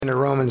into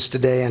Romans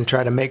today and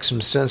try to make some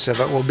sense of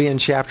it. We'll be in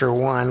chapter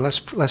 1. Let's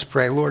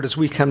pray. Lord, as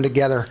we come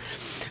together,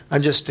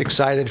 I'm just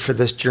excited for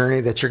this journey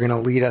that you're going to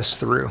lead us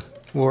through.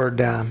 Lord,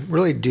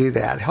 really do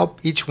that. Help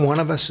each one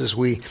of us as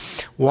we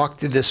walk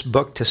through this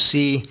book to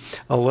see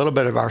a little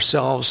bit of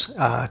ourselves,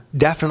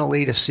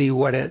 definitely to see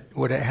what it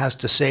has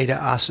to say to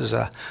us as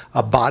a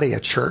body,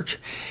 a church.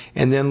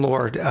 And then,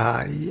 Lord,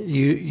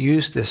 you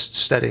use this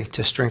study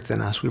to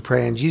strengthen us. We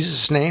pray in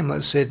Jesus' name.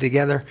 Let's say it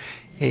together.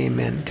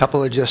 Amen. A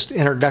couple of just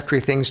introductory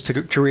things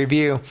to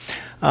review.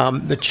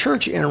 The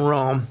church in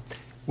Rome,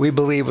 we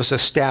believe, was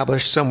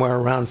established somewhere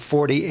around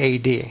 40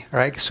 A.D.,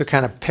 right? So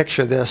kind of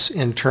picture this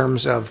in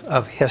terms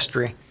of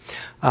history.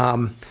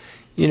 When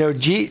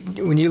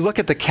you look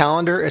at the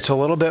calendar, it's a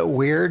little bit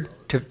weird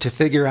to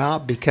figure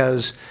out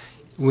because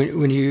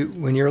when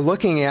you're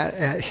looking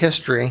at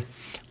history,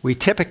 we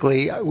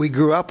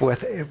grew up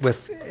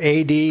with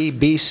A.D.,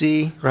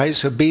 B.C., right?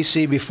 So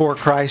B.C. before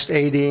Christ,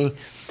 A.D.,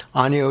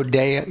 Anno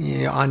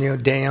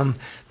Deum,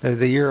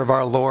 the year of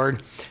our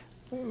Lord.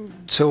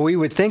 So we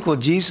would think, well,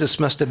 Jesus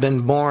must have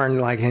been born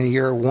like in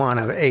year 1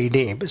 of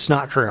A.D., but it's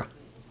not true.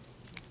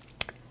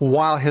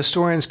 While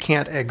historians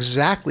can't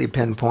exactly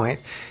pinpoint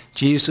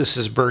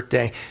Jesus'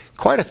 birthday,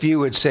 quite a few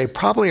would say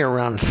probably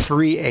around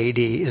 3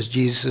 A.D. is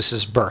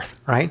Jesus' birth,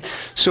 right?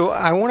 So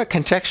I want to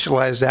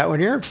contextualize that. When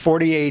you're at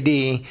 40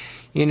 A.D.,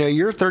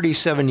 you're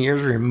 37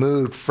 years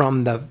removed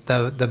from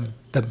the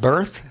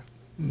birth.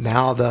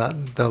 Now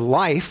the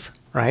life,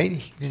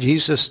 right?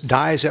 Jesus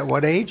dies at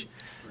what age?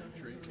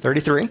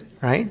 33,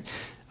 right?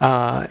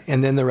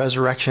 And then the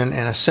resurrection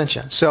and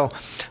ascension. So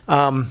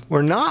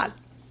we're not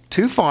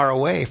too far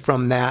away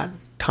from that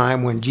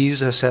time when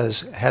Jesus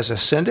has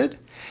ascended,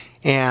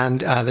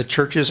 and the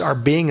churches are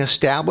being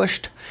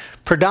established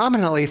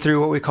predominantly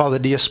through what we call the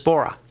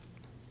diaspora.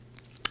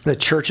 The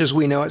church as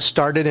we know it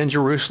started in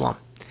Jerusalem.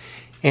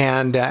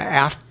 And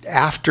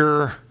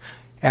after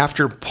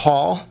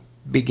Paul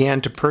began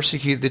to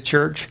persecute the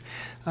church,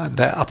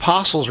 the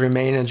apostles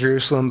remained in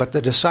Jerusalem, but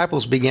the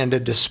disciples began to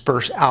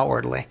disperse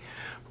outwardly.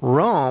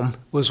 Rome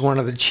was one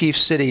of the chief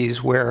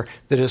cities where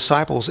the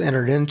disciples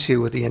entered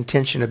into with the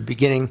intention of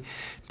beginning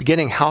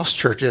house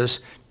churches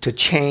to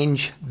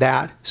change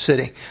that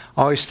city.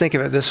 I always think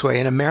of it this way.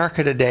 In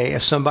America today,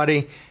 if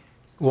somebody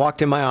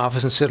walked in my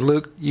office and said,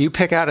 Luke, you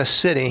pick out a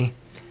city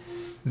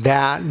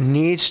that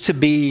needs to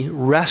be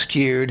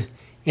rescued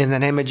in the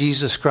name of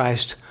Jesus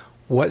Christ,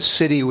 what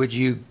city would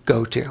you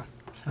go to,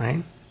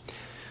 right?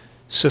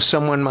 So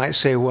someone might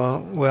say,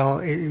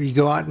 well, you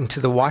go out into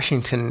the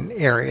Washington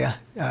area,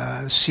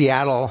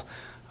 Seattle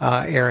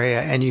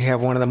area, and you have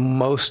one of the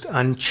most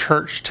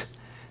unchurched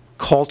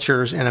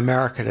cultures in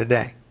America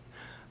today.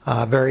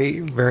 Very,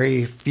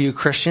 very few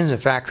Christians. In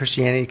fact,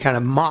 Christianity kind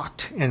of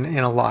mocked in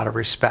a lot of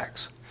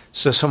respects.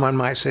 So someone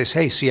might say,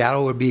 hey,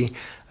 Seattle would be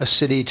a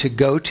city to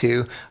go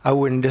to. I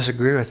wouldn't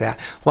disagree with that.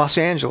 Los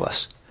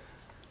Angeles.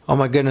 Oh,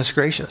 my goodness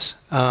gracious.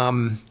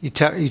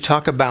 You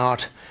talk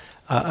about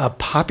a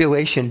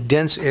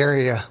population-dense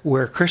area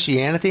where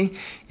Christianity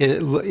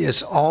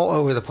is all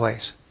over the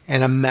place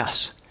and a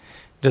mess.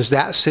 Does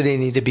that city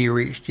need to be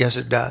reached? Yes,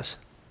 it does.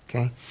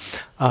 Okay.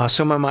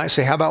 Someone might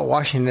say, how about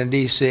Washington,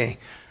 D.C.?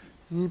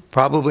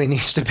 Probably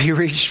needs to be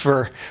reached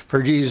for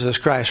Jesus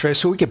Christ, right?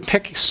 So we could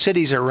pick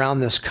cities around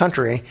this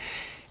country,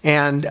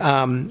 and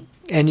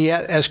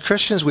yet as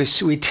Christians,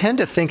 we tend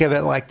to think of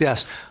it like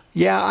this.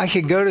 Yeah, I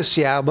could go to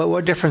Seattle, but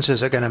what difference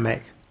is it going to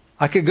make?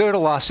 I could go to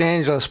Los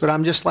Angeles, but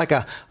I'm just like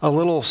a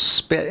little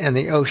spit in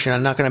the ocean.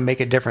 I'm not going to make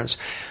a difference.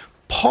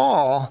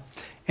 Paul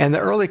and the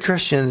early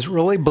Christians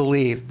really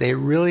believed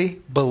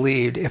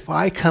if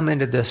I come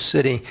into this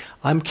city,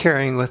 I'm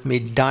carrying with me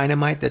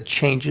dynamite that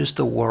changes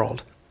the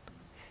world.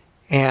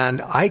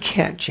 And I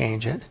can't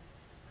change it.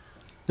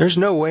 There's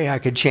no way I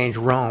could change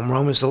Rome.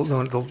 Rome is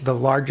the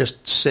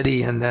largest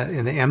city in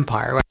the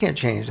empire. I can't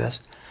change this.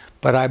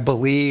 But I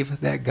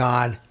believe that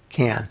God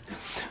can.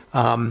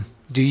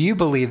 Do you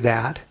believe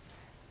that?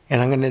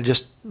 And I'm going to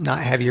just not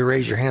have you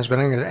raise your hands, but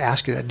I'm going to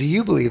ask you that. Do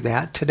you believe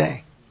that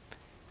today?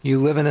 You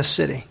live in a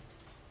city.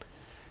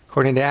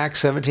 According to Acts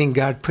 17,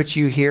 God put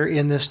you here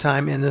in this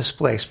time, in this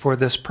place, for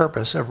this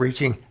purpose of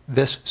reaching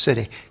this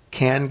city.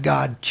 Can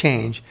God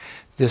change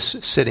this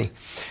city?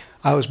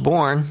 I was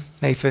born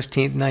May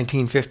 15th,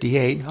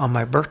 1958, on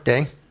my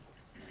birthday.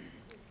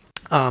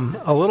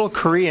 A little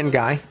Korean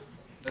guy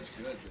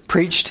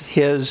preached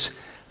his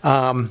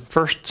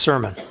first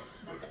sermon.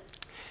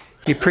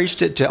 He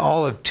preached it to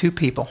all of 2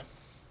 people.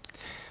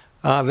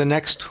 The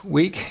next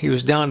week, he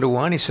was down to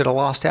 1. He said, I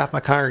lost half my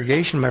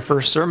congregation, my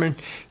first sermon.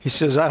 He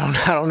says, I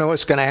don't know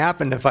what's going to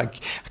happen. If I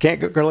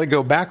can't really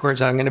go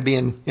backwards, I'm going to be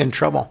in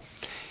trouble.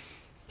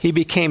 He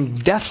became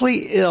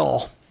deathly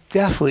ill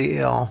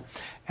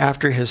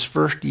after his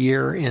first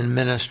year in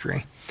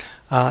ministry.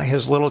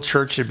 His little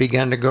church had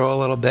begun to grow a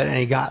little bit, and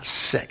he got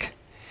sick.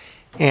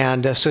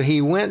 And so he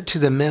went to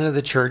the men of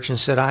the church and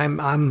said,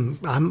 I'm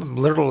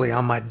literally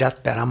on my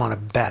deathbed. I'm on a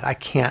bed. I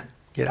can't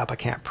get up. I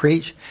can't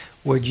preach.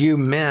 Would you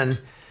men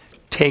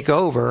take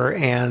over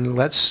and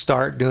let's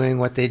start doing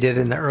what they did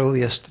in the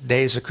earliest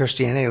days of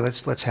Christianity.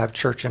 Let's have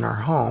church in our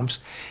homes,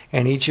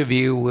 and each of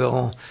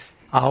you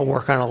I'll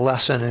work on a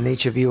lesson, and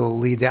each of you will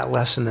lead that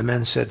lesson. The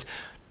men said,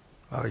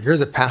 you're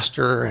the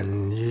pastor,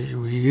 and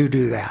you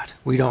do that.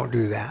 We don't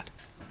do that.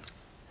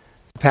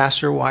 The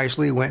pastor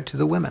wisely went to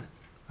the women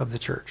of the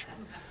church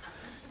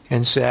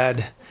and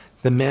said,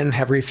 the men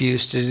have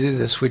refused to do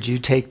this. Would you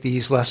take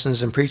these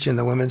lessons and preach? And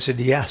the women said,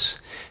 yes.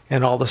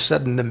 And all of a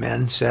sudden the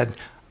men said,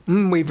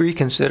 we've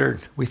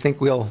reconsidered. We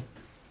think we'll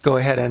go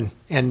ahead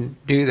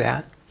and do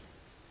that.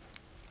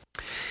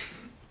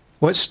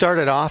 What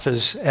started off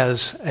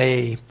as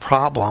a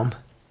problem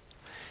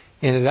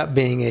ended up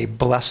being a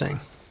blessing.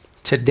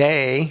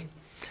 Today,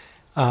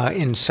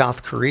 in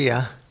South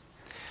Korea,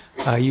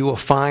 you will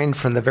find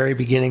from the very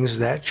beginnings of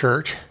that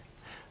church,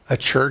 a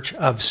church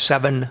of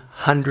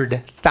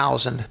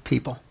 700,000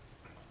 people.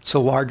 It's the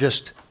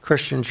largest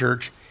Christian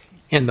church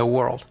in the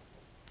world.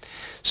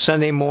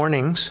 Sunday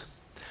mornings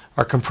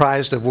are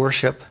comprised of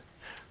worship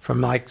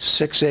from like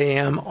 6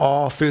 a.m.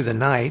 all through the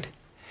night,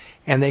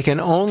 and they can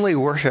only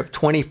worship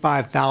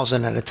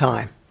 25,000 at a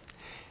time.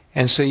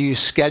 And so you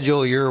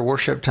schedule your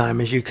worship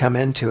time as you come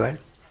into it.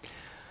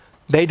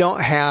 They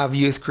don't have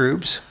youth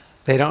groups.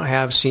 They don't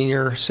have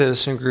senior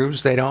citizen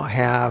groups. They don't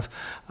have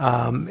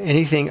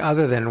anything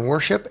other than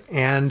worship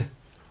and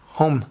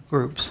home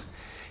groups.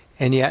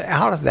 And yet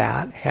out of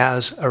that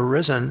has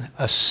arisen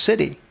a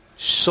city.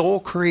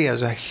 Seoul, Korea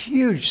is a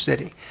huge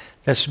city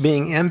that's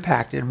being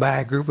impacted by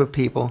a group of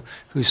people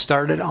who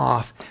started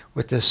off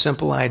with this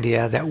simple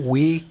idea that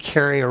we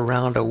carry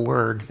around a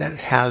word that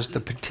has the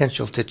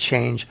potential to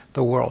change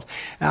the world.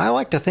 And I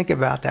like to think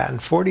about that. In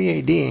 40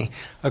 AD,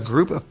 a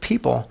group of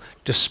people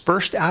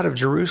dispersed out of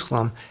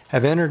Jerusalem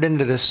have entered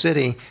into this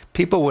city.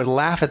 People would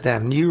laugh at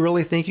them. Do you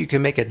really think you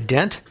can make a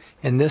dent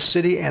in this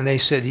city? And they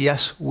said,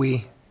 yes,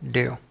 we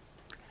do.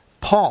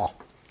 Paul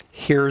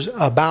hears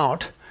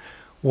about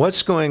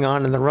what's going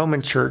on in the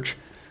Roman church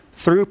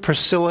through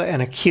Priscilla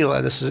and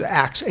Aquila. This is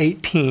Acts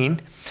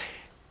 18,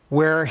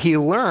 where he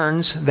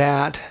learns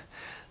that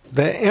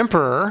the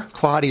emperor,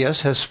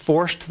 Claudius, has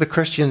forced the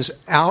Christians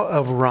out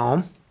of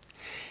Rome.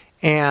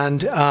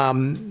 And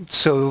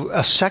so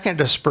a second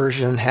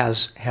dispersion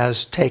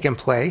has taken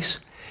place.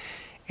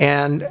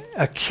 And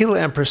Aquila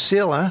and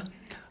Priscilla,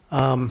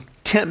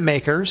 tent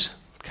makers,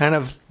 kind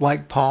of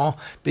like Paul,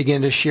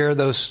 begin to share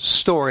those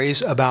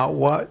stories about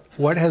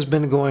what has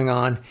been going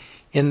on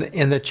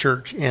in the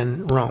church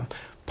in Rome.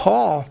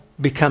 Paul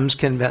becomes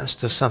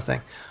convinced of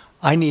something.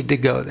 I need to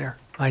go there.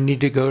 I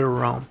need to go to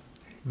Rome.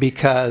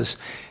 Because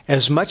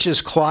as much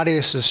as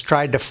Claudius has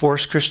tried to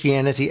force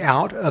Christianity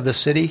out of the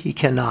city, he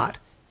cannot.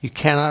 You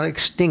cannot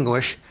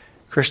extinguish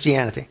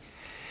Christianity.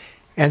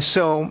 And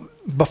so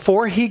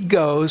before he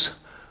goes,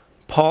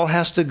 Paul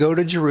has to go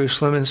to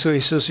Jerusalem. And so he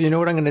says, you know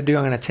what I'm going to do?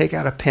 I'm going to take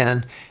out a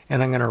pen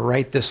and I'm going to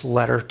write this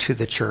letter to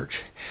the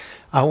church.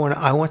 I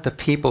want the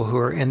people who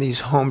are in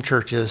these home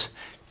churches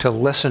to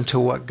listen to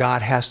what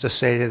God has to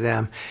say to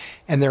them.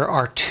 And there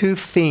are two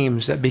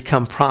themes that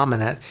become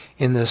prominent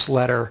in this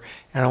letter.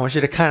 And I want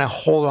you to kind of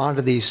hold on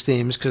to these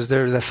themes because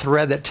they're the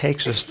thread that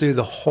takes us through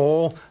the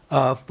whole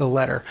of the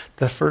letter.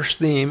 The first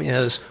theme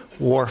is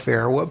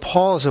warfare. What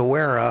Paul is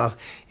aware of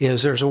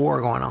is there's a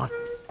war going on.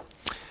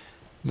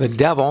 The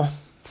devil,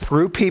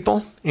 through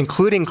people,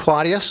 including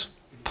Claudius,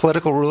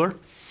 political ruler,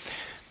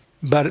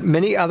 but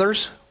many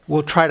others,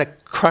 will try to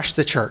crush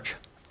the church.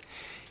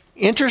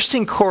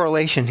 Interesting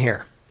correlation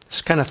here.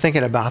 Just kind of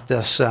thinking about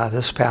this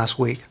this past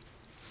week.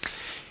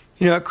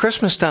 You know, at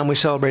Christmas time, we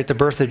celebrate the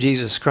birth of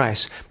Jesus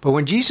Christ. But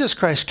when Jesus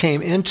Christ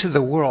came into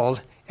the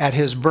world at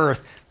his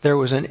birth, there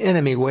was an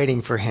enemy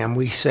waiting for him.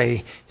 We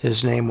say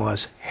his name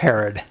was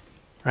Herod,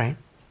 right?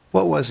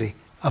 What was he?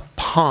 A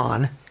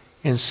pawn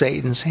in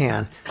Satan's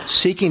hand,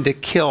 seeking to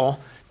kill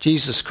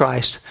Jesus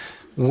Christ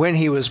when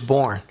he was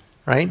born,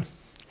 right?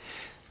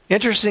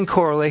 Interesting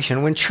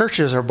correlation when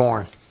churches are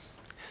born.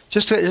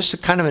 Just a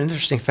kind of an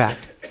interesting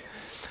fact.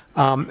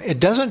 It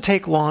doesn't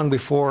take long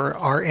before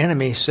our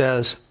enemy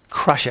says,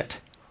 crush it,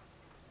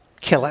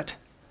 kill it.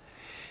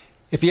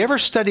 If you ever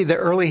study the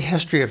early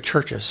history of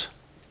churches,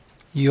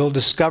 you'll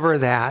discover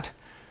that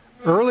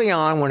early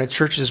on when a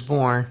church is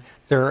born,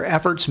 there are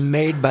efforts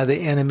made by the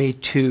enemy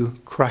to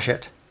crush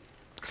it.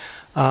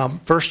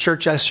 First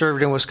church I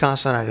served in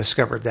Wisconsin, I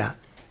discovered that.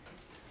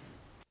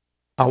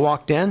 I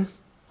walked in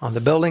on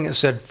the building, it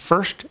said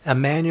First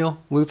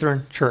Emmanuel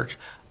Lutheran Church.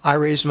 I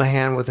raised my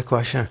hand with the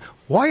question,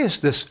 why is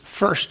this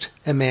First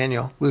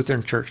Emmanuel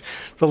Lutheran Church?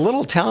 The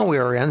little town we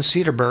were in,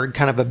 Cedarburg,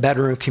 kind of a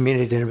bedroom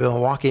community in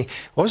Milwaukee,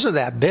 wasn't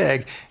that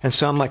big. And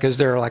so I'm like, is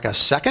there like a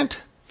second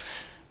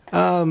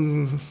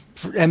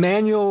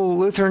Emmanuel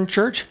Lutheran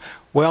Church?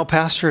 Well,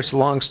 Pastor, it's a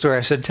long story.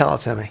 I said, tell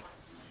it to me.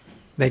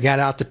 They got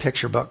out the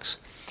picture books.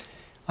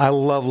 I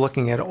love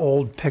looking at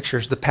old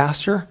pictures. The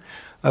pastor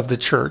of the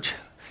church,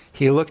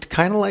 he looked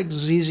kind of like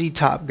ZZ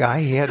Top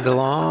guy. He had the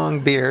long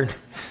beard,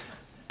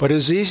 but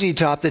a ZZ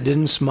Top that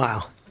didn't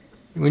smile.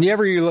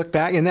 Whenever you look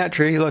back in that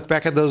tree, you look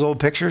back at those old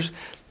pictures,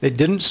 they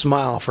didn't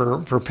smile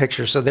for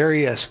pictures. So there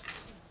he is.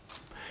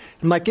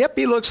 I'm like, yep,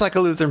 he looks like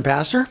a Lutheran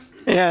pastor.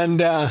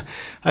 And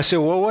I said,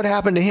 well, what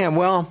happened to him?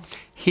 Well,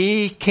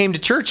 he came to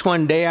church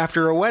one day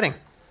after a wedding.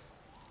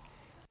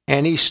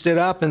 And he stood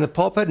up in the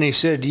pulpit and he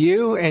said,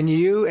 you and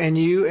you and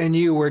you and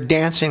you were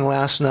dancing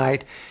last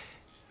night.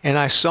 And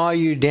I saw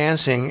you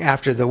dancing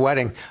after the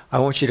wedding. I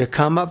want you to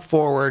come up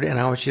forward and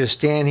I want you to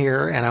stand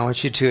here and I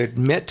want you to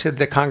admit to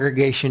the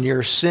congregation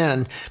your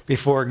sin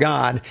before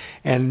God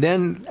and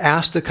then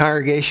ask the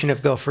congregation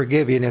if they'll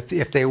forgive you. And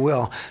if they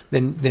will,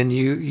 then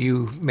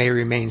you may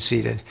remain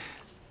seated.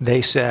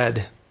 They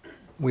said,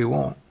 we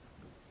won't.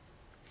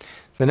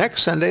 The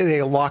next Sunday,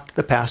 they locked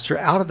the pastor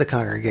out of the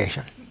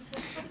congregation.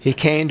 He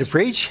came to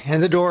preach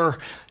and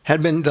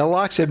the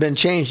locks had been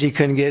changed. He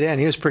couldn't get in.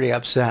 He was pretty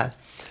upset.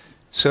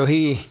 So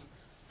he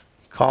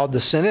called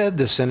the synod.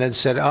 The synod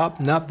said,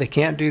 nope, they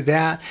can't do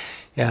that.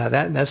 Yeah,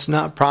 that's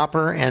not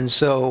proper. And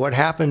so what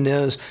happened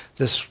is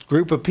this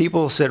group of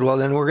people said, well,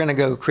 then we're going to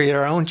go create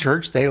our own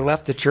church. They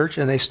left the church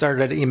and they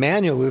started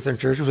Emmanuel Lutheran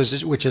Church,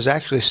 which is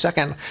actually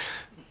second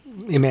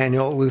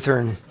Emmanuel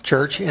Lutheran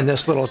Church in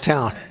this little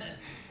town.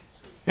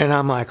 And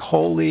I'm like,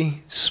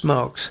 holy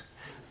smokes.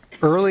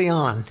 Early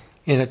on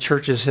in a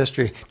church's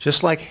history,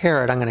 just like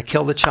Herod, I'm going to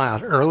kill the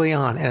child early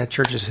on in a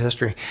church's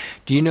history.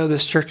 Do you know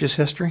this church's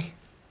history?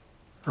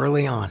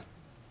 Early on,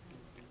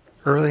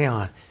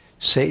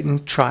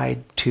 Satan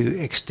tried to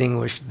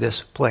extinguish this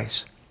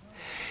place.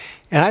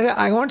 And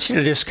I want you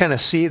to just kind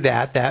of see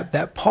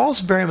that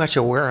Paul's very much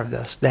aware of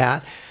this,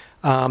 that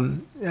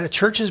a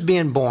church is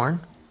being born.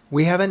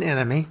 We have an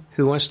enemy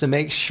who wants to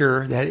make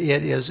sure that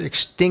it is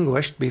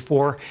extinguished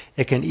before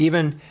it can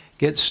even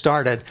get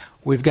started.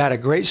 We've got a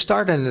great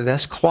start into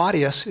this.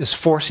 Claudius is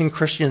forcing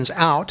Christians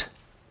out,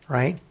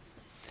 right?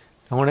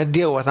 I want to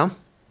deal with them.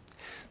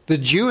 The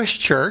Jewish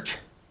church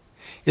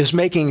is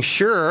making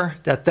sure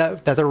that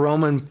the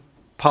Roman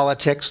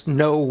politics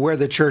know where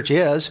the church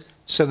is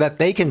so that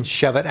they can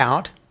shove it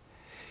out.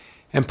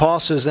 And Paul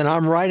says, then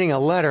I'm writing a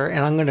letter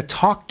and I'm going to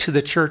talk to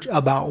the church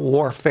about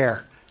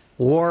warfare.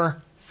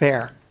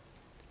 Warfare.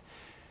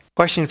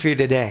 Question for you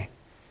today.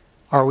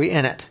 Are we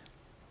in it?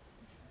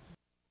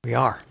 We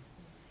are.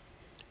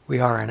 We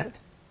are in it.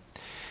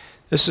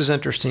 This is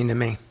interesting to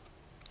me.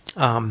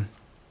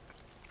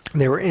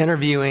 They were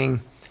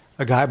interviewing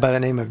a guy by the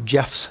name of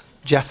Jeff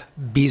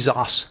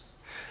Bezos.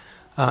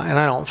 And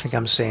I don't think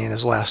I'm saying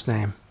his last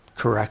name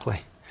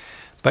correctly.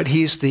 But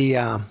he's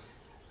the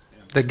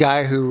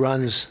guy who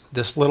runs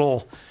this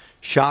little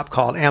shop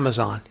called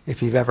Amazon,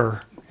 if you've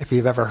ever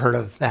heard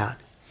of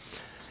that.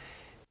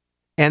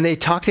 And they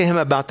talked to him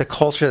about the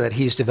culture that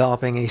he's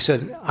developing. And he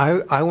said,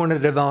 I want to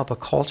develop a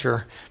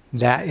culture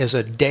that is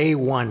a day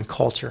one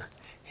culture.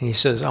 And he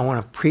says, I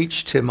want to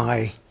preach to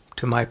my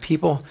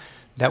people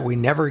that we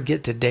never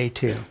get to day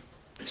two.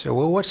 So,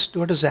 well, what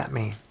does that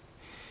mean?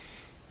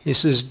 He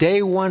says,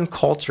 day one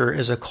culture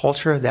is a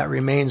culture that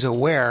remains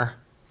aware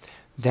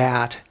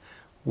that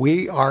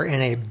we are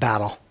in a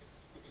battle.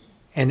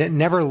 And it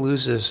never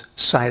loses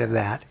sight of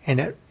that.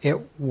 And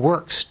it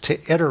works to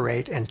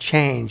iterate and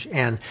change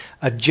and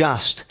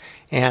adjust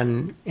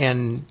and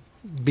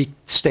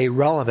stay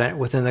relevant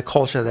within the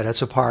culture that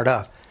it's a part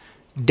of.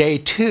 Day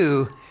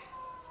two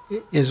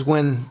is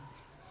when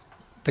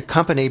the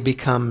company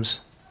becomes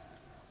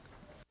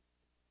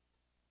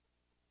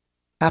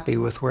happy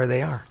with where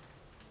they are.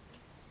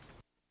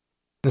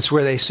 It's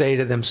where they say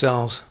to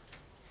themselves,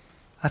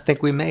 I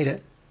think we made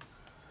it.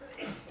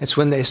 It's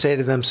when they say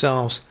to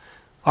themselves,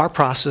 our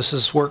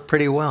processes work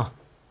pretty well.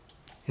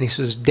 And he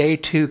says, day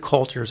two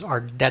cultures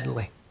are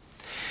deadly.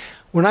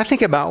 When I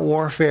think about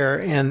warfare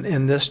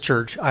in this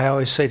church, I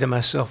always say to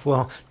myself,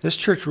 well, this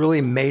church really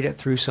made it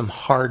through some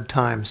hard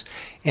times.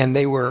 And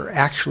they were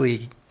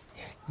actually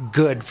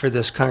good for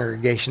this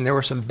congregation. There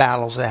were some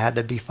battles that had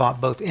to be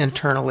fought both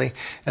internally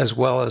as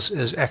well as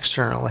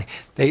externally.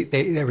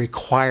 They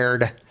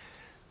required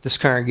this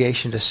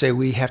congregation to say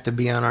we have to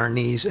be on our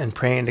knees and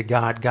praying to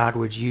God, God,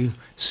 would you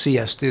see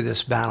us through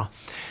this battle?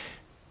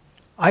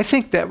 I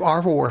think that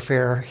our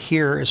warfare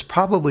here is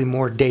probably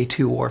more day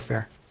two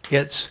warfare.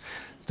 It's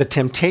the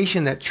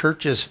temptation that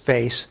churches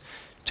face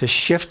to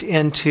shift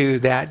into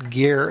that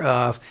gear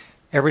of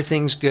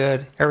everything's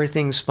good,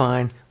 everything's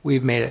fine,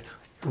 we've made it.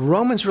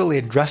 Romans really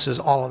addresses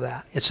all of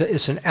that.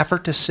 It's an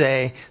effort to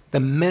say the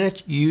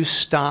minute you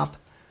stop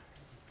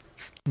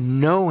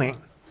knowing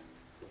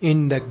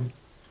in the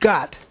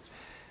gut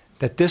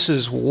that this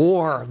is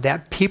war,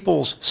 that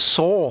people's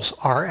souls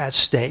are at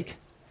stake,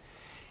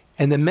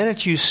 and the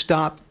minute you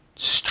stop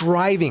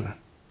striving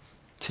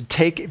to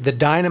take the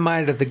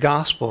dynamite of the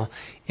gospel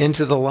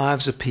into the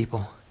lives of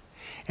people,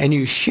 and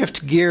you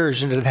shift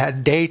gears into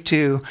that day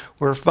two,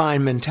 we're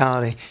fine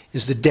mentality,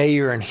 is the day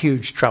you're in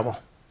huge trouble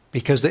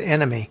because the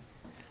enemy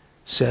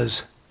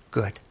says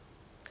good.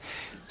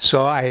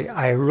 So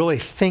I really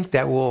think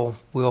that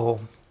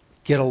we'll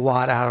get a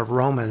lot out of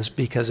Romans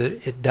because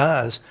it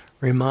does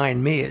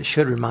remind me, it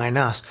should remind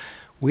us,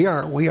 we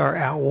are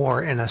at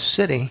war in a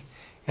city,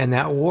 and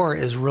that war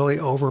is really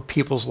over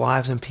people's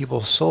lives and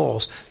people's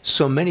souls.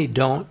 So many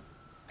don't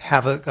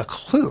have a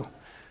clue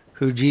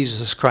who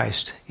Jesus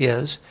Christ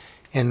is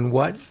and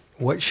what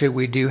What should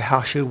we do?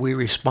 How should we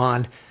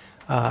respond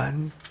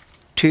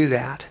to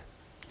that?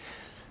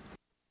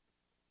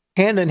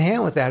 Hand in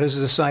hand with that is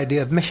this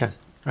idea of mission,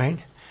 right?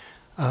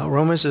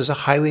 Romans is a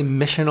highly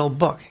missional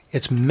book.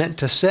 It's meant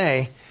to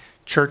say,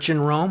 church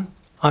in Rome,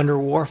 under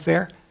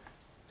warfare,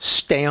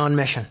 stay on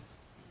mission.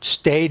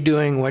 Stay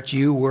doing what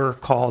you were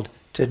called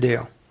to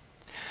do.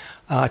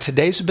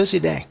 Today's a busy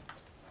day.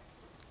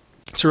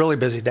 It's a really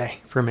busy day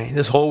for me.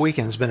 This whole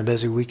weekend has been a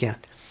busy weekend.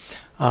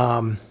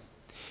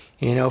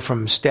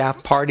 From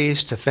staff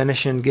parties to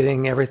finishing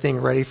getting everything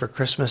ready for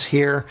Christmas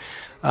here,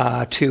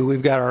 to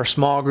we've got our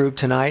small group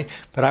tonight.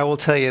 But I will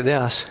tell you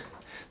this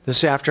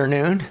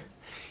afternoon,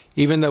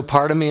 even though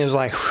part of me is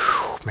like,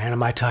 man,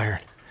 am I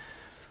tired?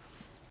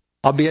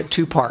 I'll be at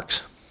 2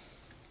 parks.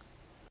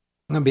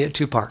 I'm going to be at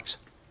 2 parks.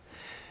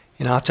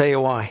 And I'll tell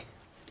you why.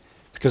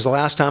 Because the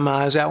last time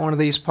I was at one of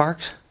these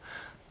parks,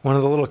 one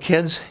of the little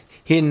kids,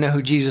 he didn't know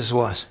who Jesus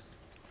was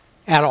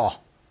at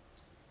all.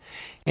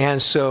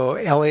 And so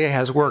Elliot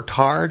has worked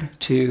hard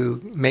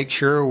to make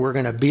sure we're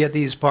going to be at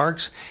these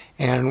parks.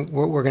 And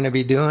what we're going to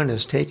be doing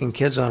is taking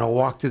kids on a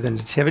walk through the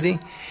Nativity.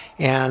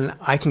 And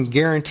I can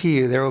guarantee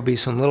you there will be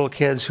some little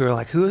kids who are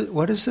like,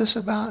 what is this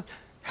about?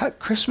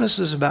 Christmas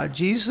is about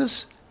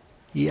Jesus?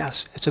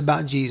 Yes, it's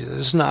about Jesus.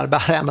 It's not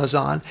about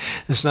Amazon.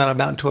 It's not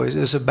about toys.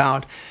 It's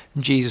about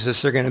Jesus.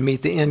 They're going to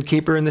meet the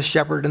innkeeper and the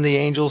shepherd and the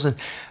angels, and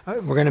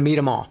we're going to meet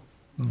them all.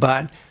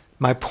 But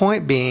my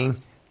point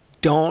being,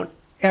 don't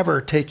ever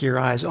take your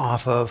eyes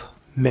off of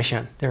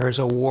mission. There is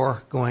a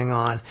war going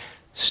on.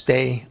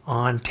 Stay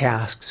on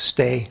task.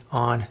 Stay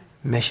on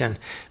mission,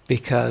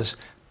 because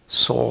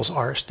souls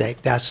are at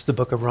stake. That's the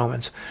book of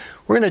Romans.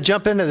 We're going to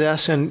jump into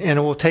this, and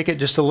we'll take it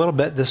just a little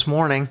bit this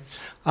morning.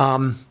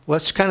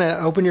 Let's kind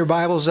of open your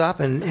Bibles up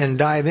and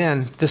dive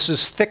in. This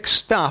is thick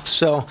stuff,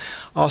 so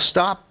I'll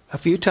stop a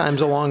few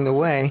times along the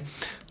way.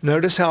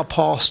 Notice how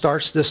Paul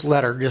starts this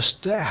letter.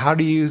 Just how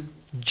do you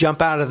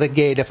jump out of the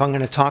gate if I'm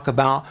going to talk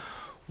about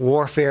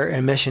warfare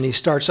and mission? He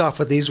starts off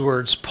with these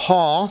words,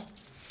 Paul,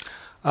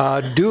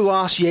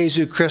 doulos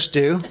Jesu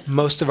Christou.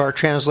 Most of our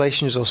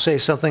translations will say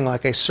something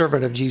like a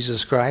servant of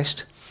Jesus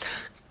Christ.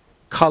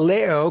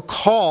 Kaleo,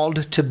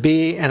 called to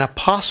be an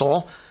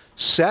apostle,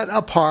 set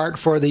apart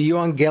for the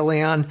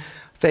euangelion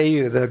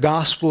theou, the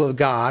gospel of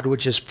God,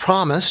 which is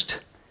promised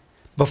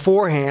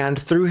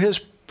beforehand through his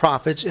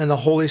prophets in the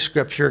Holy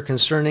Scripture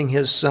concerning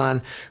his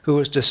Son, who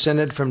was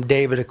descended from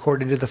David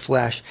according to the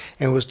flesh,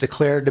 and was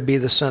declared to be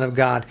the Son of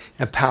God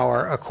in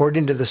power,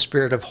 according to the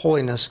Spirit of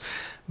holiness,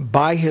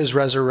 by his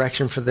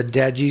resurrection from the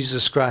dead,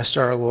 Jesus Christ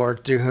our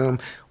Lord, through whom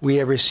we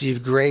have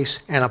received grace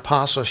and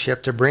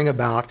apostleship to bring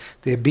about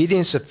the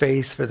obedience of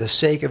faith for the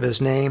sake of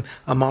his name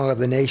among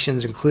other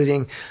nations,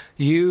 including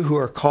you who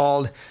are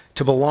called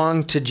to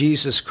belong to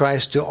Jesus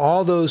Christ. To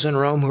all those in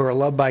Rome who are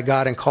loved by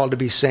God and called to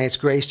be saints,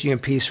 grace to you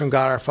and peace from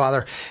God our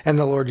Father and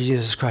the Lord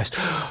Jesus Christ.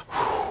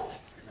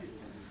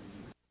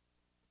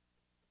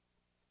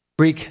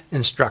 Greek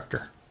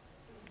instructor.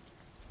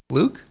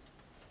 Luke?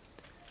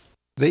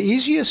 The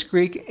easiest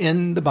Greek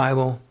in the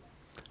Bible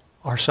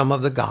are some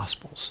of the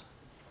Gospels.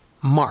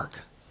 Mark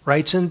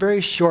writes in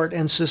very short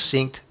and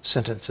succinct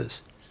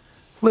sentences.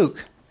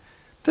 Luke,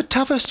 the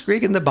toughest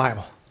Greek in the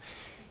Bible,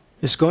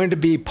 is going to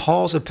be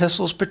Paul's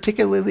epistles,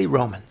 particularly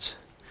Romans.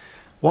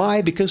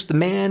 Why? Because the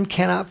man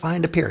cannot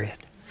find a period.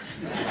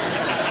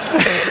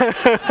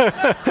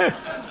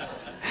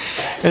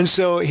 And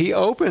so he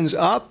opens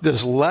up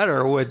this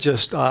letter with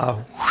just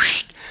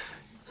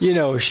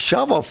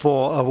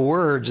shovelful of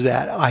words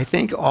that I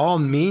think all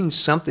mean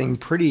something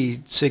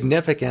pretty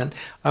significant.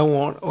 I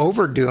won't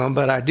overdo them,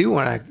 but I do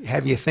want to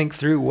have you think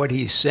through what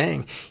he's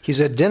saying. He's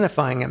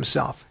identifying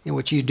himself,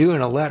 which you do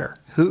in a letter.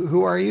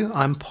 Who are you?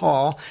 I'm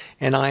Paul,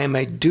 and I am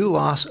a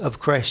doulos of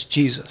Christ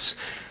Jesus.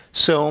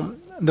 So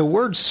the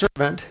word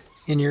servant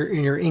in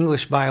your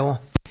English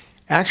Bible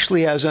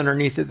actually has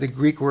underneath it the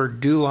Greek word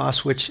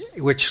doulos,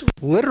 which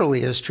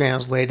literally is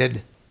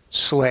translated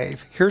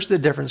slave. Here's the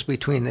difference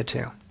between the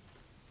two.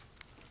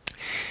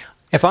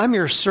 If I'm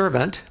your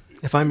servant,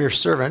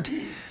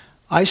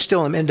 I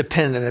still am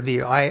independent of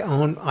you. I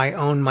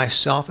own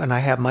myself, and I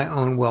have my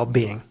own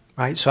well-being,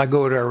 right? So I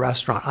go to a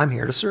restaurant. I'm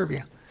here to serve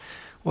you.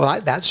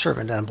 Well, that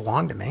servant doesn't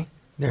belong to me.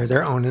 They're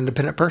their own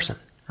independent person,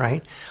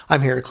 right?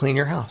 I'm here to clean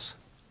your house.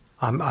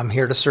 I'm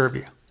here to serve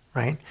you,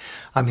 right?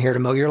 I'm here to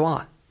mow your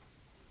lawn.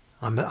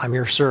 I'm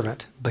your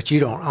servant, but you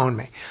don't own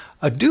me.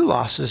 A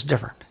doulos is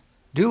different.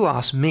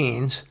 Doulos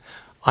means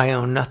I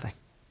own nothing.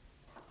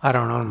 I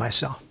don't own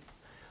myself.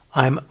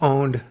 I'm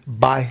owned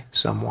by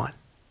someone.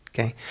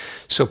 Okay?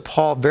 So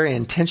Paul very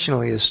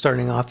intentionally is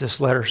starting off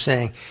this letter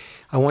saying,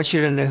 I want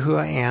you to know who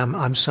I am.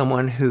 I'm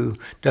someone who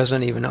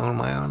doesn't even own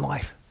my own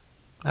life.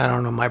 I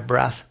don't own my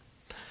breath.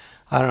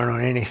 I don't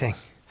own anything.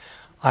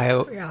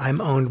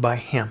 I'm owned by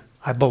him.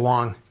 I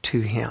belong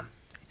to him.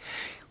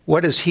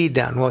 What has he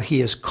done? Well, he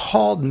has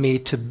called me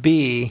to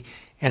be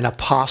an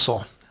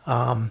apostle.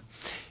 When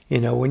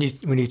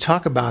you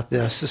talk about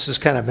this is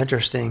kind of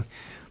interesting.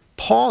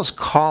 Paul's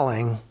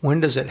calling,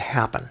 when does it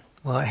happen?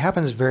 Well, it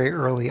happens very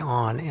early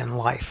on in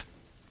life.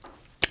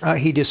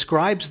 He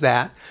describes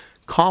that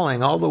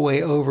calling all the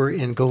way over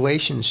in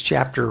Galatians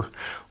chapter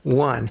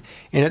 1.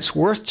 And it's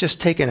worth just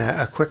taking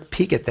a quick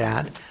peek at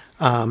that.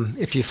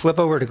 If you flip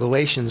over to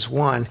Galatians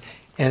 1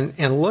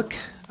 and look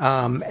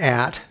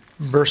at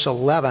verse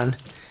 11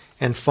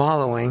 and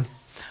following,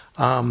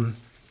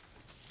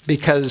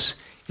 because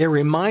it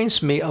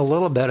reminds me a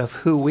little bit of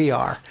who we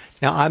are.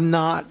 Now, I'm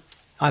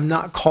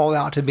not called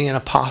out to be an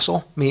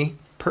apostle, me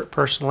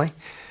personally.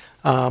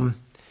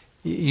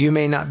 You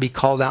may not be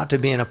called out to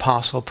be an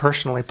apostle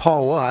personally.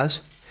 Paul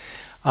was.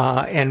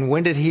 And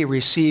when did he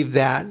receive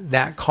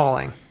that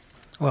calling?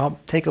 Well,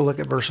 take a look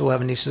at verse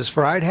 11. He says,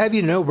 "For I'd have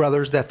you know,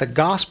 brothers, that the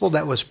gospel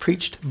that was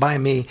preached by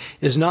me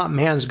is not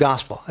man's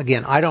gospel."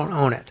 Again, I don't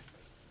own it.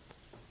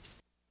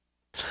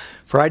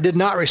 "For I did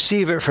not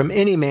receive it from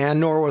any man,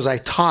 nor was I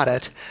taught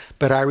it,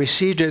 but I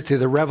received it through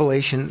the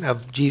revelation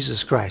of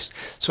Jesus Christ."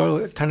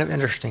 So kind of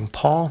interesting.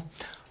 Paul,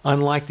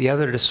 unlike the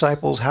other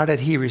disciples, how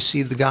did he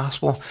receive the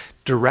gospel?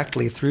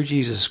 Directly through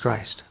Jesus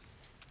Christ.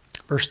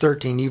 Verse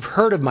 13, "You've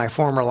heard of my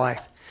former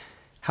life,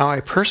 how I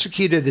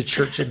persecuted the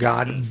church of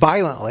God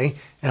violently,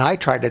 and I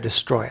tried to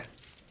destroy it."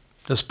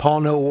 Does Paul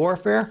know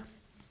warfare?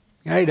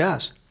 Yeah, he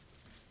does.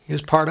 He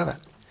was part of it.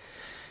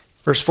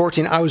 Verse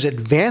 14, "I was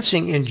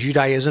advancing in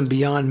Judaism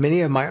beyond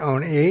many of my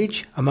own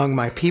age among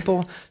my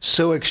people.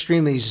 So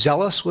extremely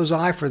zealous was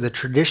I for the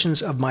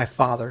traditions of my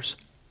fathers.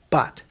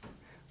 But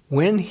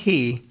when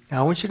he,"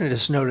 now I want you to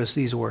just notice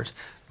these words,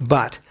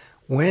 "but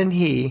when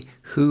he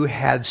who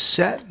had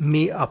set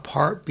me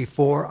apart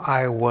before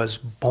I was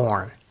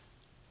born,"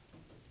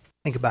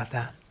 think about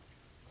that,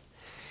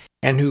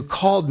 "and who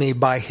called me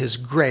by his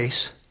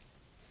grace,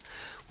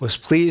 was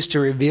pleased to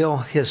reveal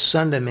his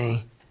Son to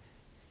me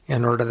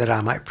in order that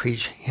I might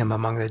preach him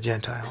among the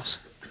Gentiles."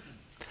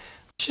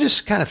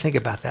 Just kind of think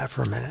about that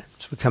for a minute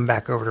as we come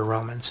back over to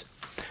Romans.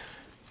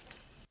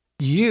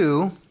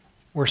 You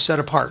were set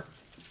apart.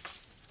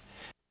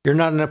 You're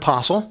not an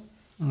apostle.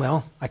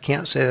 Well, I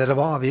can't say that of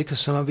all of you,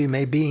 because some of you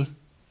may be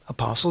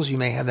apostles. You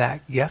may have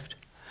that gift.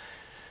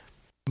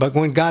 But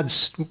when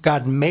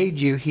God made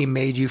you, he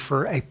made you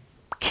for a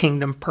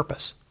kingdom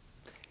purpose.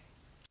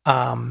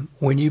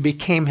 When you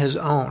became his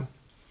own,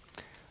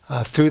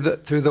 through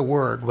the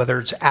word, whether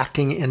it's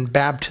acting in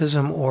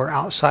baptism or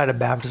outside of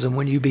baptism,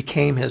 when you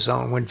became his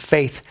own, when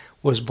faith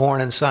was born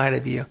inside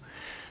of you,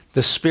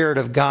 the Spirit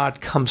of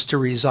God comes to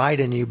reside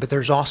in you, but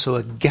there's also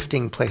a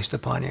gifting placed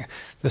upon you.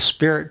 The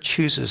Spirit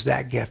chooses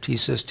that gift. He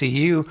says, to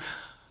you,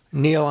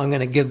 Neil, I'm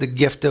going to give the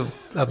gift of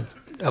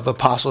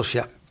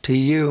apostleship. To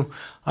you,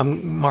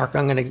 Mark,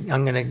 I'm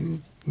going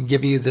to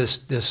give you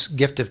this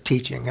gift of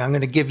teaching. I'm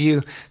going to give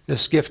you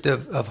this gift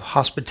of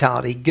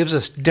hospitality. He gives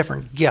us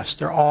different gifts.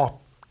 They're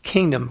all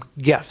kingdom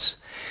gifts.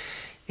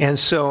 And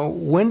so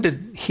when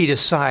did he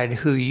decide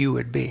who you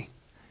would be?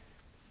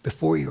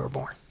 Before you were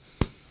born.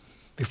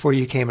 Before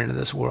you came into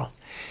this world.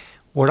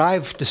 What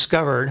I've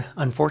discovered,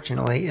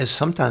 unfortunately, is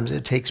sometimes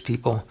it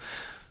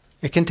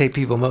can take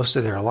people most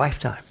of their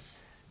lifetime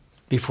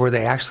before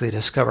they actually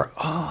discover,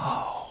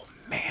 oh,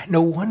 man,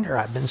 no wonder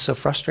I've been so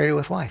frustrated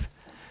with life.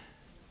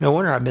 No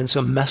wonder I've been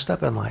so messed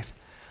up in life.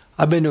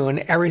 I've been doing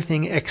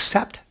everything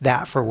except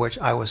that for which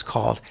I was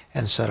called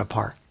and set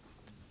apart.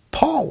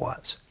 Paul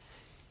was.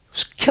 He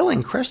was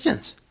killing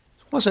Christians.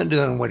 He wasn't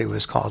doing what he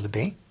was called to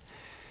be.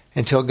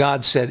 Until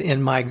God said,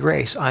 in my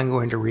grace, I'm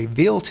going to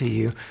reveal to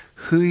you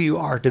who you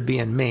are to be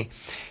in me.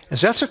 And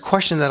so that's a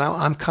question that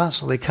I'm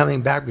constantly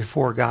coming back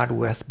before God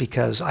with,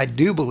 because I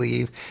do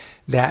believe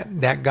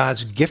that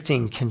God's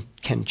gifting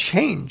can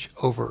change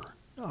over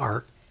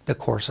the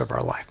course of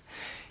our life.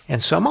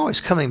 And so I'm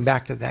always coming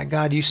back to that.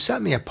 God, you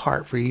set me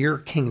apart for your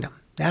kingdom.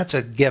 That's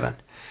a given.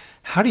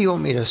 How do you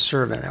want me to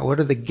serve in it?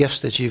 What are the gifts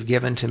that you've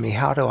given to me?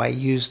 How do I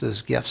use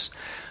those gifts?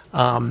 If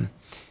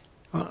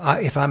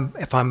I'm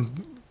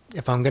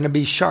going to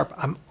be sharp,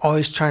 I'm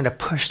always trying to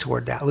push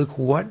toward that. Luke,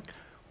 what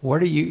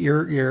are you?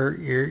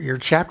 Your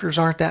chapters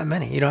aren't that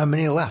many. You don't have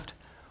many left.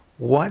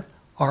 What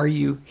are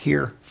you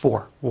here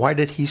for? Why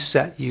did he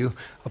set you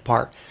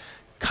apart?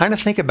 Kind of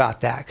think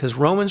about that, because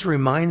Romans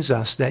reminds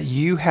us that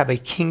you have a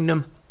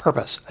kingdom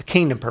purpose,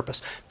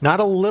 not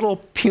a little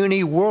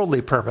puny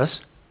worldly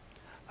purpose,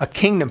 a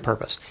kingdom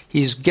purpose.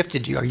 He's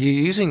gifted you. Are you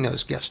using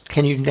those gifts?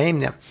 Can you name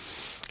them?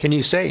 Can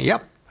you say,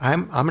 yep,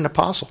 I'm an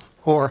apostle?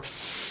 Or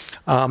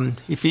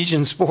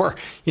Ephesians 4,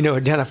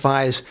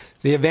 identifies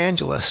the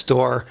evangelist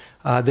or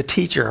the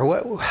teacher.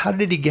 How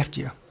did he gift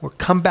you? We'll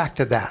come back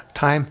to that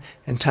time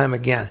and time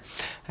again.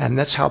 And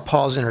that's how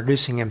Paul's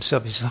introducing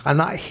himself. He says, I'm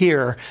not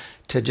here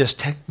to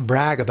just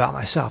brag about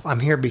myself. I'm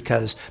here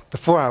because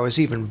before I was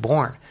even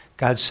born,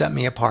 God set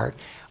me apart.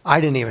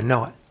 I didn't even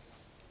know it.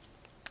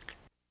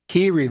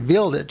 He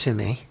revealed it to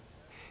me.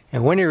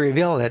 And when he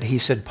revealed it, he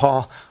said,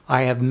 Paul,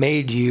 I have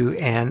made you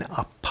an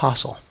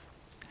apostle.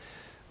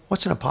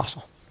 What's an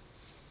apostle?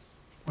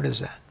 What is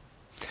that?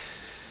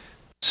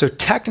 So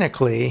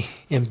technically,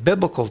 in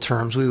biblical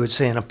terms, we would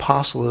say an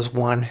apostle is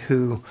one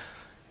who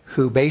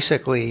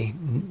basically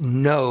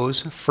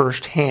knows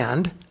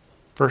firsthand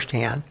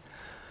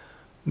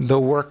the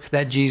work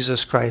that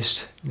Jesus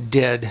Christ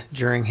did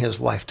during his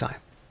lifetime.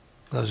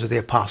 Those are the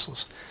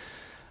apostles.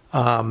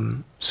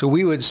 So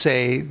we would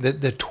say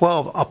that the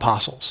 12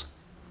 apostles.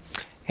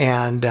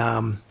 And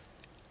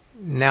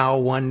now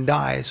one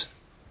dies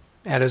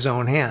at his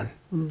own hand,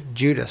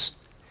 Judas.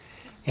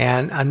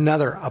 And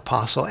another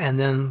apostle. And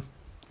then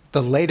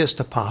the latest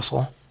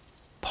apostle,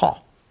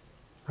 Paul.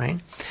 Right?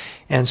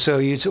 And so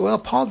you'd say, well,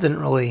 Paul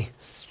didn't really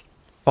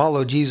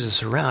follow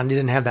Jesus around. He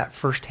didn't have that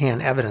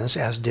firsthand evidence,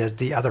 as did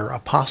the other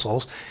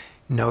apostles.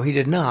 No, he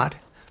did not.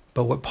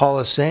 But what Paul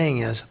is saying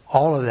is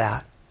all of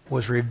that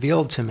was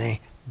revealed to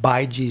me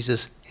by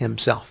Jesus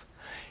himself.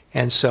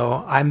 And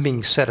so I'm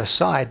being set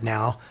aside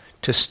now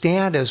to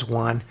stand as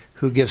one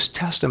who gives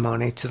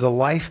testimony to the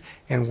life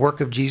and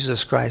work of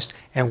Jesus Christ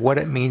and what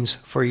it means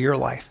for your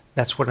life.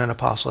 That's what an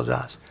apostle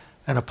does.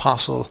 An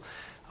apostle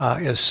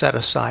is set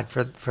aside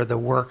for the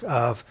work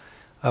of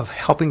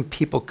helping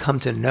people come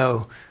to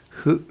know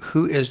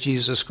who is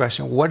Jesus Christ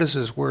and what does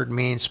his word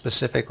mean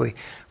specifically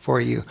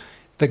for you.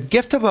 The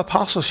gift of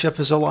apostleship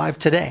is alive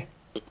today.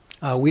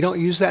 We don't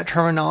use that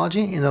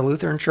terminology in the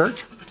Lutheran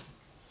Church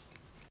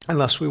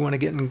unless we want to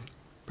get in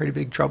pretty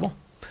big trouble,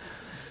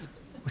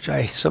 which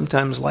I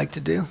sometimes like to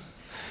do.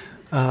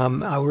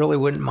 I really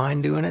wouldn't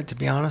mind doing it, to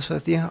be honest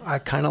with you. I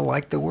kind of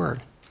like the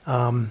word.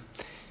 Why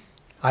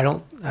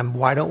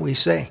don't we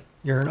say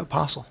you're an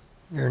apostle,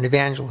 you're an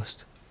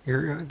evangelist?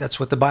 That's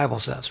what the Bible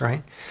says,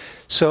 right?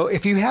 So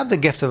if you have the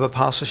gift of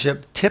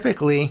apostleship,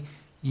 typically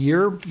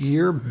your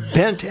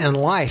bent in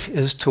life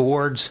is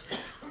towards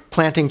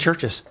planting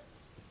churches.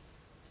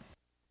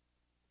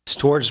 It's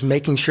towards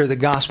making sure the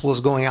gospel is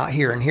going out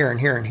here and here and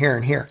here and here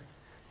and here.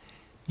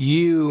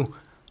 You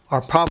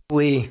are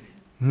probably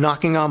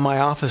knocking on my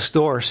office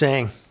door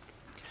saying,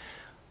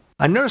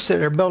 I noticed that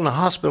they're building a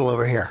hospital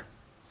over here.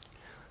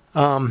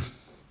 Not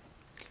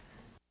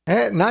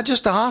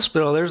just a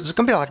hospital, there's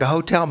going to be like a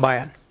hotel by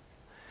it.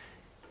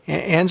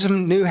 And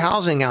some new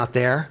housing out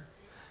there.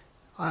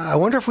 I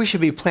wonder if we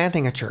should be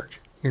planting a church.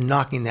 You're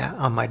knocking that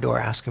on my door,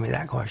 asking me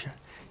that question.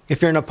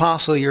 If you're an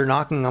apostle, you're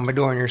knocking on my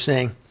door and you're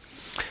saying,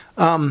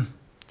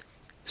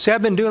 see,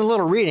 I've been doing a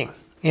little reading,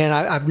 and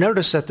I've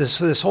noticed that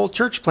this whole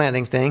church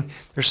planting thing,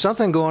 there's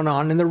something going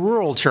on in the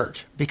rural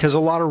church, because a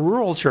lot of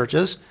rural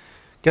churches,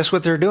 guess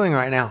what they're doing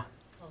right now?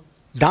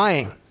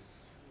 Dying.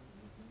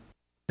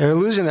 They're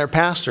losing their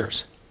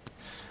pastors.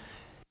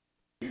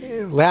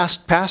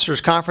 Last pastors'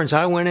 conference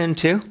I went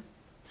into,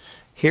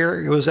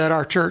 here it was at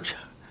our church.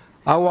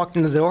 I walked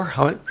into the door.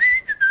 I went,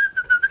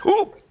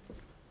 whoop.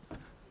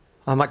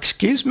 I'm like,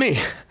 excuse me.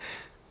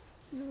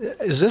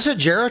 Is this a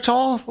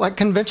Geritol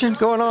convention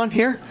going on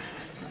here?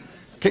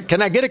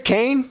 Can I get a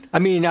cane? I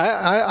mean,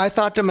 I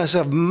thought to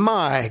myself,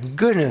 my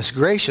goodness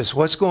gracious,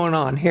 what's going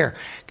on here?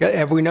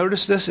 Have we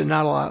noticed this? And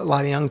not a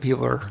lot of young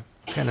people are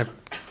kind of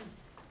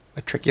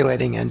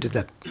matriculating into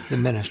the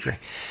ministry.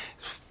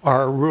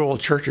 Our rural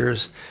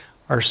churches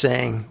are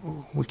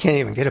saying, we can't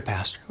even get a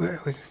pastor.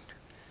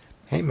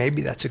 Hey,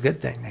 maybe that's a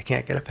good thing. They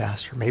can't get a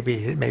pastor. Maybe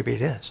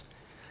it is.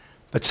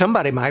 But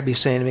somebody might be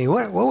saying to me,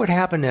 what would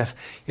happen if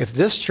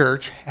this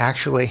church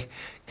actually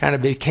kind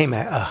of became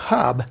a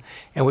hub,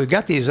 and we've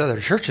got these other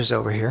churches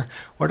over here?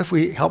 What if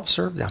we help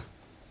serve them?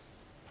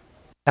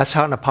 That's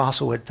how an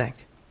apostle would think.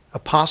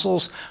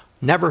 Apostles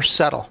never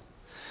settle.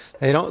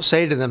 They don't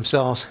say to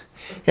themselves,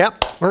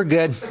 yep, we're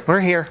good, we're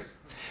here.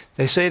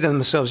 They say to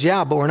themselves,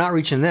 yeah, but we're not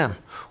reaching them,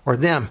 or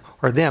them,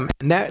 or them.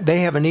 And that they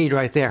have a need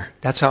right there.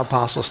 That's how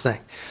apostles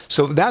think.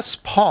 So that's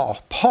Paul.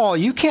 Paul,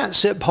 you can't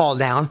sit Paul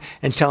down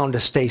and tell him to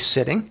stay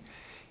sitting.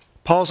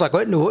 Paul's like,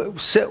 what? No,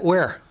 sit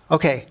where?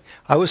 Okay,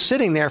 I was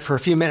sitting there for a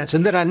few minutes,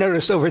 and then I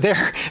noticed over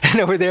there,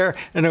 and over there,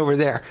 and over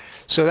there.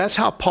 So that's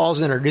how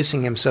Paul's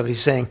introducing himself.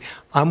 He's saying,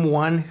 I'm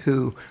one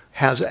who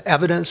has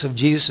evidence of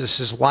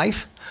Jesus'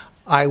 life.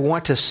 I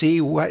want to see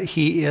what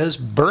he is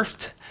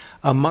birthed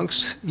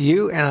amongst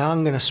you, and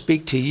I'm going to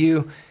speak to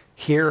you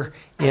here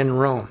in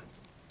Rome.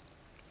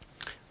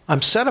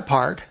 I'm set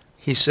apart,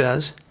 he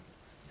says,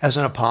 as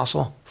an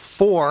apostle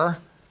for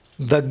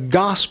the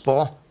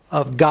gospel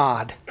of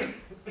God.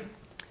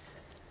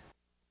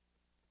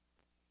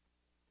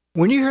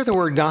 When you hear the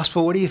word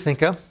gospel, what do you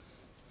think of?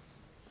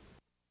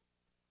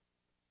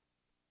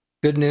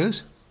 Good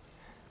news.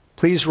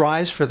 Please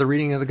rise for the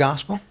reading of the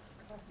gospel,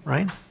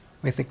 right?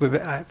 I think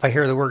if I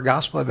hear the word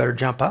gospel, I better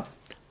jump up.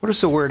 What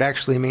does the word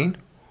actually mean?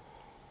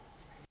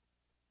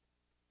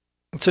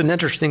 It's an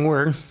interesting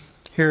word.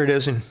 Here it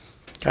is in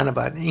kind of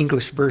an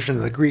English version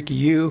of the Greek,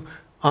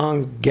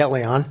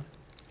 euangelion.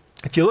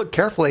 If you look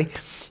carefully,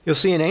 you'll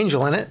see an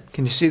angel in it.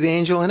 Can you see the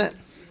angel in it?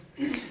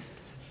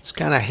 It's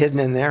kind of hidden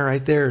in there.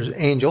 Right there is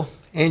angel.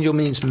 Angel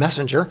means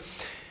messenger.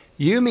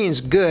 You means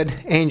good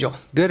angel,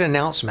 good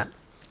announcement,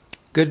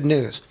 good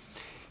news.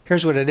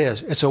 Here's what it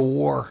is. It's a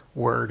war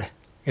word.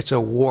 It's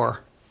a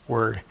war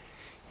word.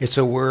 It's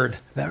a word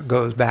that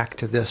goes back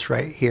to this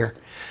right here.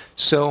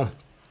 So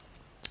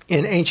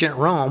in ancient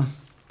Rome,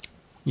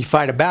 you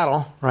fight a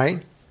battle,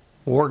 right?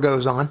 War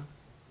goes on.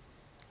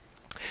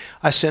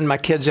 I send my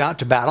kids out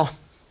to battle.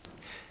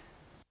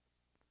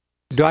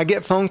 Do I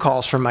get phone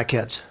calls from my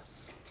kids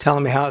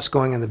telling me how it's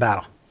going in the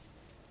battle?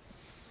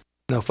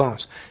 No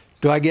phones.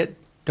 Do I get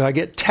Do I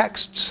get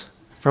texts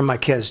from my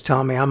kids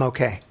telling me I'm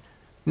okay?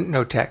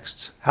 No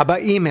texts. How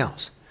about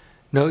emails?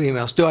 No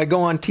emails. Do I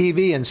go on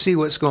TV and see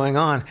what's going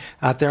on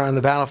out there on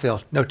the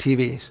battlefield? No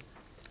TVs.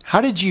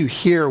 How did you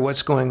hear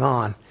what's going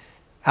on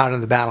out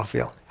on the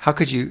battlefield? How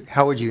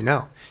would you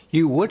know?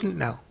 You wouldn't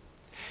know.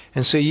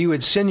 And so you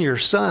would send your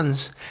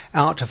sons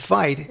out to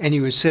fight, and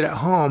you would sit at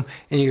home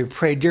and you would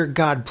pray, "Dear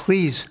God,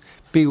 please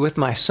be with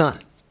my son."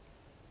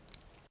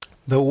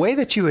 The way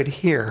that you would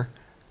hear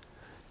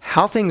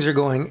how things are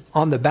going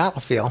on the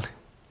battlefield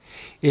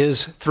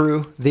is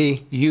through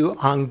the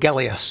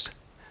euangelist,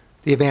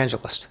 the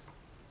evangelist.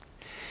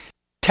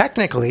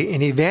 Technically,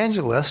 an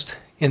evangelist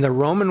in the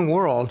Roman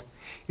world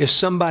is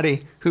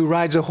somebody who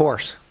rides a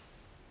horse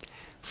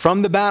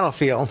from the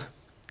battlefield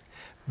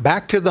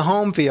back to the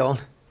home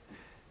field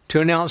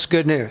to announce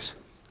good news.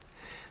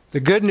 The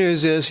good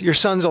news is your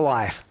son's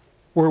alive.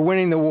 We're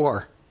winning the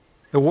war.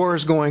 The war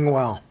is going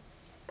well.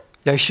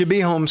 They should be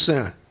home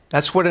soon.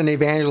 That's what an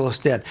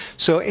evangelist did.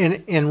 So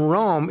in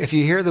Rome, if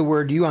you hear the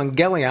word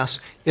euangelios,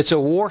 it's a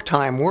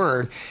wartime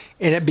word,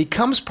 and it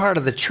becomes part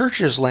of the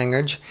church's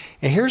language.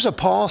 And here's a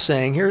Paul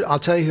saying, "Here, I'll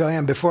tell you who I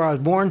am. Before I was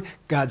born,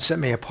 God set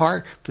me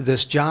apart for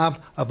this job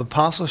of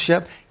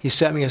apostleship. He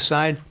set me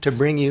aside to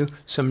bring you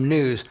some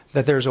news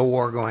that there's a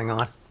war going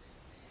on."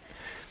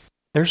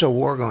 There's a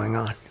war going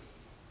on.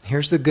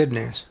 Here's the good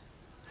news.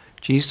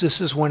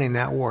 Jesus is winning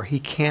that war. He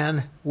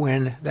can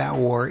win that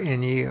war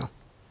in you.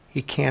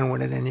 He can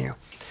win it in you.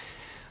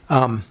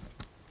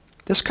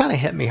 This kind of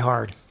hit me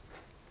hard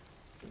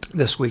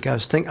this week. I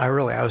was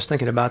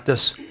thinking about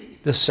this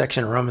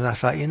section of Romans, and I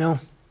thought,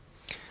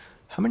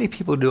 how many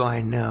people do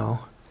I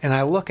know? And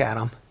I look at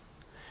them,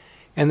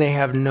 and they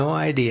have no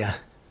idea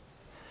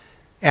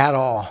at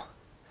all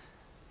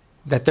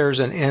that there's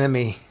an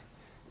enemy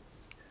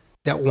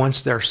that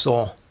wants their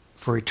soul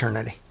for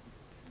eternity.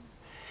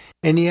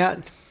 And yet,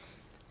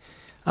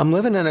 I'm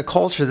living in a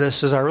culture that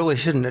says I really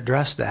shouldn't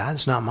address that.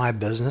 It's not my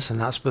business. I'm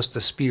not supposed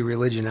to spew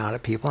religion out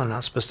at people. I'm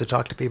not supposed to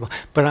talk to people.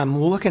 But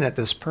I'm looking at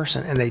this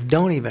person, and they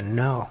don't even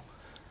know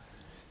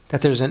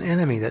that there's an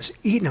enemy that's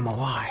eating them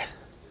alive.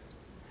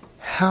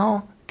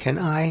 How can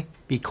I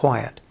be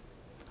quiet?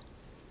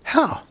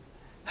 How?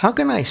 How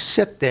can I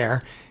sit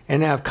there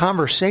and have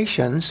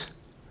conversations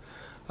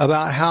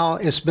about how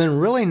it's been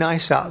really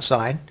nice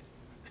outside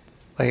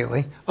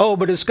lately? Oh,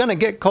 but it's going to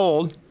get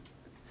cold.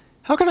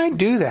 How can I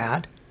do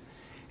that?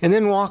 And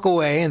then walk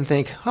away and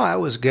think, oh, that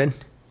was good.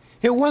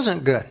 It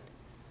wasn't good.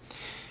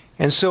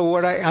 And so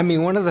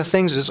one of the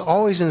things that's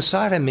always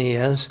inside of me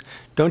is,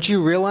 don't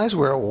you realize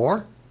we're at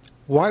war?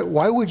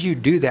 Why would you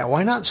do that?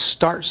 Why not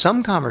start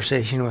some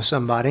conversation with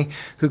somebody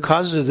who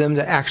causes them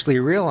to actually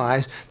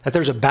realize that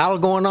there's a battle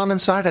going on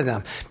inside of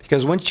them?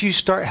 Because once you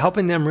start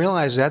helping them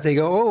realize that, they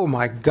go, oh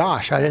my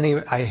gosh, I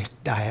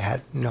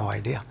had no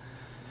idea.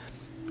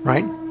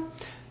 Right?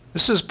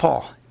 This is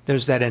Paul.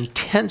 There's that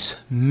intense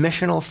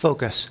missional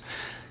focus.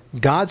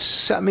 God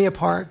set me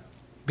apart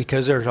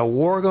because there's a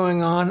war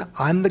going on.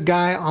 I'm the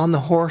guy on the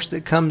horse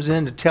that comes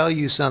in to tell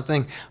you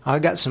something. I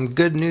got some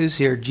good news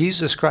here.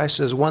 Jesus Christ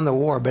has won the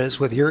war, but it's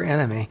with your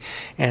enemy.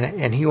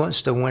 And he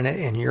wants to win it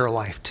in your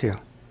life too.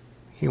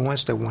 He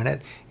wants to win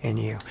it in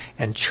you.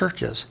 And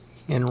churches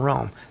in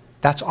Rome,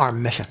 that's our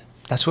mission.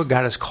 That's what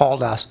God has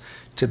called us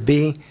to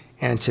be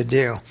and to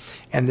do.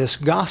 And this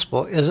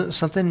gospel isn't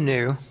something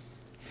new.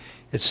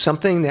 It's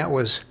something that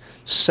was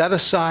set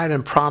aside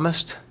and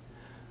promised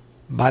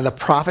by the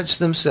prophets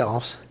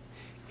themselves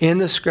in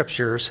the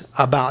scriptures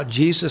about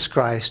Jesus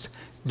Christ,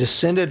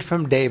 descended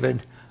from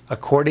David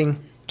according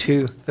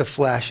to the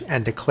flesh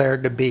and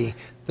declared to be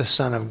the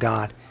Son of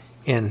God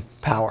in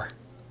power.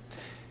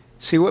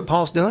 See what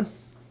Paul's doing?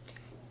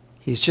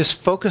 He's just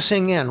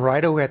focusing in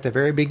right away at the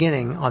very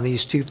beginning on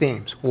these two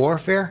themes: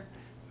 warfare,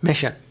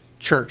 mission.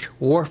 Church,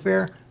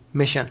 warfare,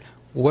 mission.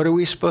 What are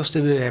we supposed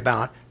to be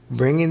about?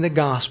 Bringing the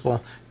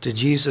gospel to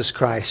Jesus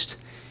Christ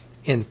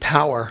in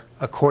power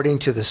according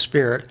to the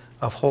Spirit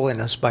of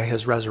holiness by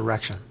his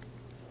resurrection.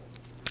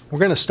 We're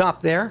going to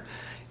stop there.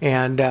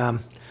 And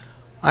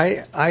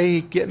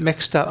I get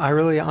mixed up. I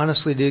really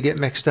honestly do get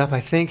mixed up. I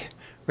think,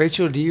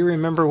 Rachel, do you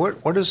remember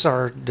what is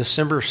our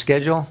December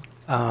schedule?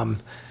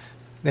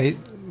 We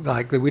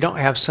don't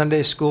have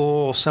Sunday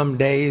school some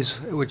days.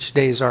 Which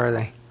days are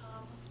they?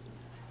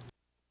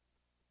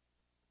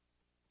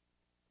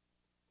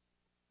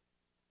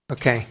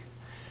 Okay.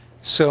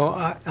 So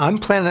I'm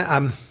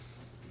planning.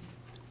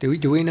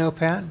 Do we know,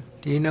 Pat?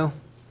 Do you know?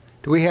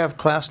 Do we have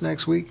class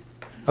next week?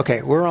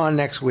 Okay, we're on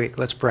next week.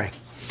 Let's pray.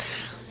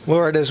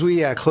 Lord, as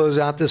we close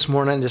out this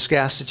morning, just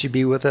ask that you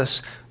be with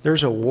us.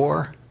 There's a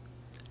war,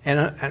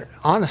 and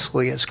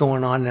honestly, it's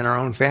going on in our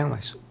own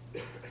families.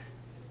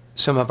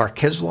 Some of our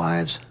kids'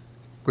 lives,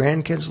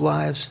 grandkids'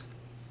 lives,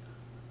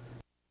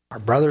 our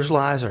brothers'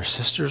 lives, our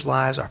sisters'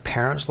 lives, our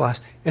parents' lives.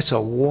 It's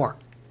a war,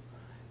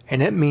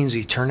 and it means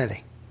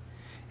eternity.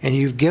 And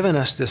you've given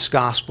us this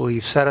gospel.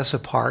 You've set us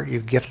apart.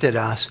 You've gifted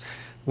us,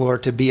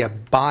 Lord, to be a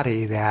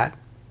body that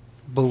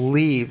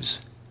believes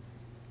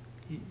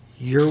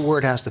your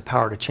word has the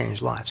power to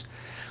change lives.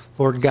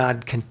 Lord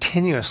God,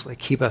 continuously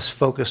keep us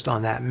focused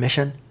on that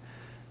mission.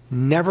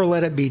 Never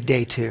let it be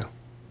day two.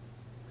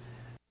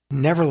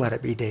 Never let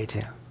it be day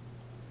two.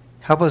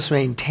 Help us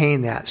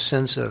maintain that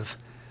sense of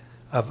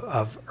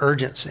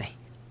urgency,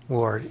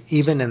 Lord,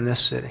 even in this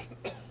city.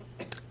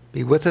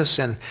 Be with us,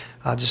 and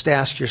I'll just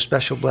ask your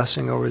special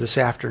blessing over this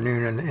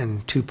afternoon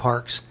in Two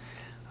Parks,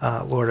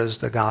 Lord, as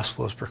the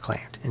gospel is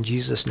proclaimed. In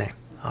Jesus' name,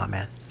 amen.